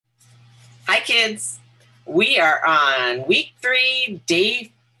kids. We are on week 3,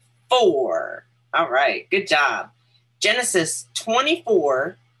 day 4. All right, good job. Genesis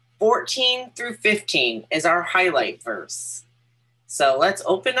 24, 14 through 15 is our highlight verse. So let's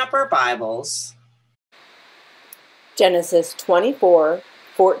open up our Bibles. Genesis 24,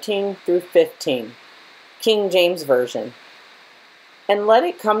 14 through 15, King James Version. And let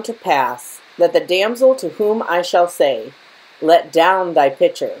it come to pass that the damsel to whom I shall say, Let down thy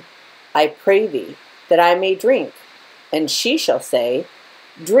pitcher, I pray thee, that I may drink. And she shall say,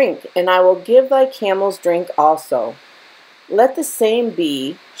 Drink, and I will give thy camels drink also. Let the same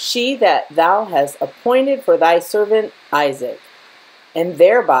be she that thou hast appointed for thy servant Isaac. And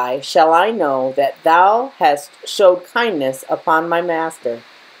thereby shall I know that thou hast showed kindness upon my master.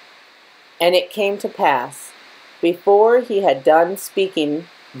 And it came to pass, before he had done speaking,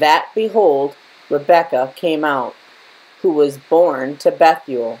 that, behold, Rebekah came out, who was born to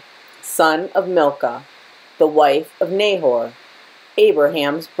Bethuel, son of Milcah, the wife of Nahor,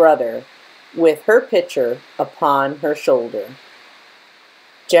 Abraham's brother, with her pitcher upon her shoulder.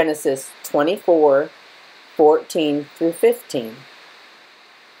 Genesis 24, 14 through 15.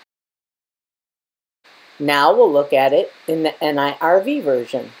 Now we'll look at it in the NIRV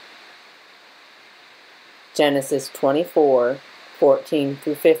version. Genesis 24, 14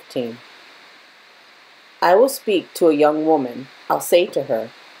 through 15. I will speak to a young woman. I'll say to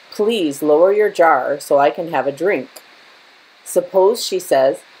her, Please lower your jar so I can have a drink. Suppose she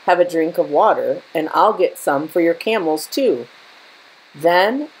says, Have a drink of water, and I'll get some for your camels too.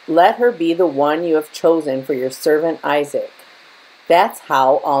 Then let her be the one you have chosen for your servant Isaac. That's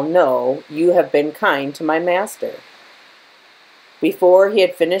how I'll know you have been kind to my master. Before he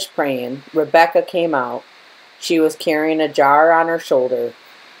had finished praying, Rebekah came out. She was carrying a jar on her shoulder.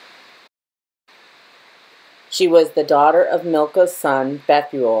 She was the daughter of Milcah's son,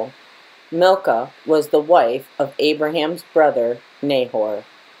 Bethuel. Milcah was the wife of Abraham's brother, Nahor.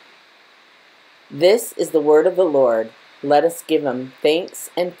 This is the word of the Lord. Let us give him thanks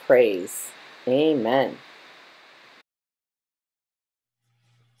and praise. Amen.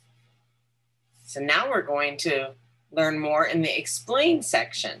 So now we're going to learn more in the explain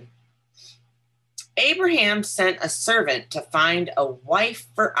section. Abraham sent a servant to find a wife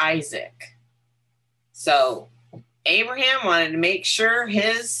for Isaac. So Abraham wanted to make sure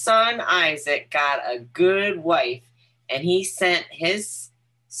his son Isaac got a good wife, and he sent his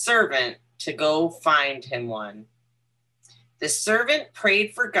servant to go find him one. The servant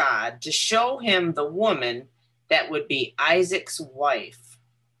prayed for God to show him the woman that would be Isaac's wife.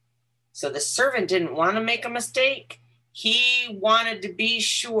 So the servant didn't want to make a mistake. He wanted to be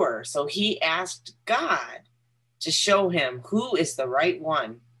sure. So he asked God to show him who is the right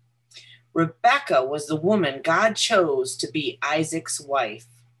one. Rebekah was the woman God chose to be Isaac's wife.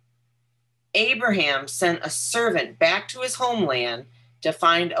 Abraham sent a servant back to his homeland to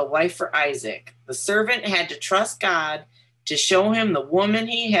find a wife for Isaac. The servant had to trust God to show him the woman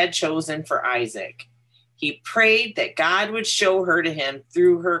he had chosen for Isaac. He prayed that God would show her to him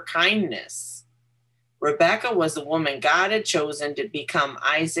through her kindness. Rebekah was the woman God had chosen to become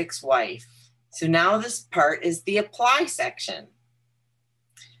Isaac's wife. So now this part is the apply section.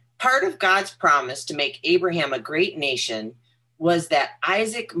 Part of God's promise to make Abraham a great nation was that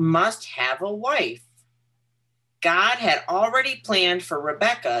Isaac must have a wife. God had already planned for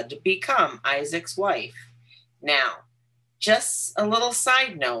Rebekah to become Isaac's wife. Now, just a little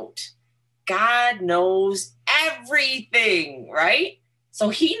side note. God knows everything, right? So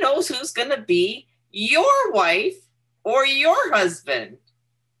he knows who's going to be your wife or your husband.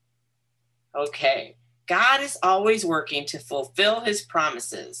 Okay, God is always working to fulfill his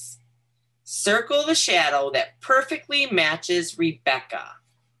promises. Circle the shadow that perfectly matches Rebekah.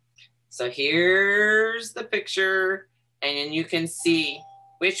 So here's the picture, and then you can see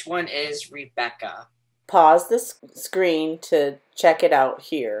which one is Rebekah. Pause the screen to check it out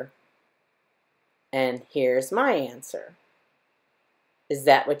here. And here's my answer. Is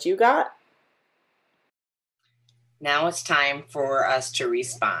that what you got? Now it's time for us to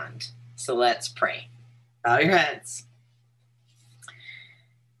respond. So let's pray. Bow your heads.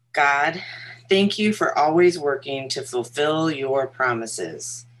 God, thank you for always working to fulfill your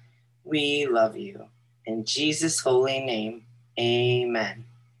promises. We love you. In Jesus' holy name, amen.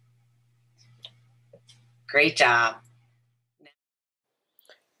 Great job.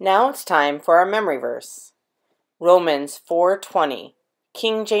 Now it's time for our memory verse. Romans 4:20,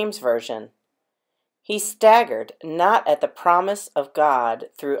 King James Version. He staggered not at the promise of God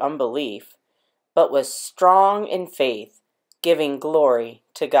through unbelief, but was strong in faith, giving glory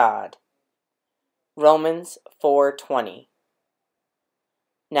to God. Romans 4:20.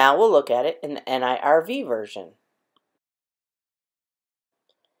 Now we'll look at it in the NIRV version.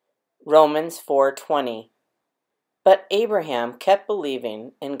 Romans 4:20. But Abraham kept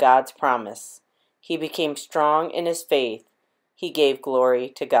believing in God's promise. He became strong in his faith. He gave glory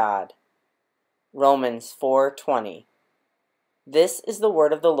to God. Romans 4:20. This is the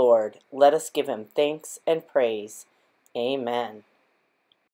word of the Lord. Let us give him thanks and praise. Amen.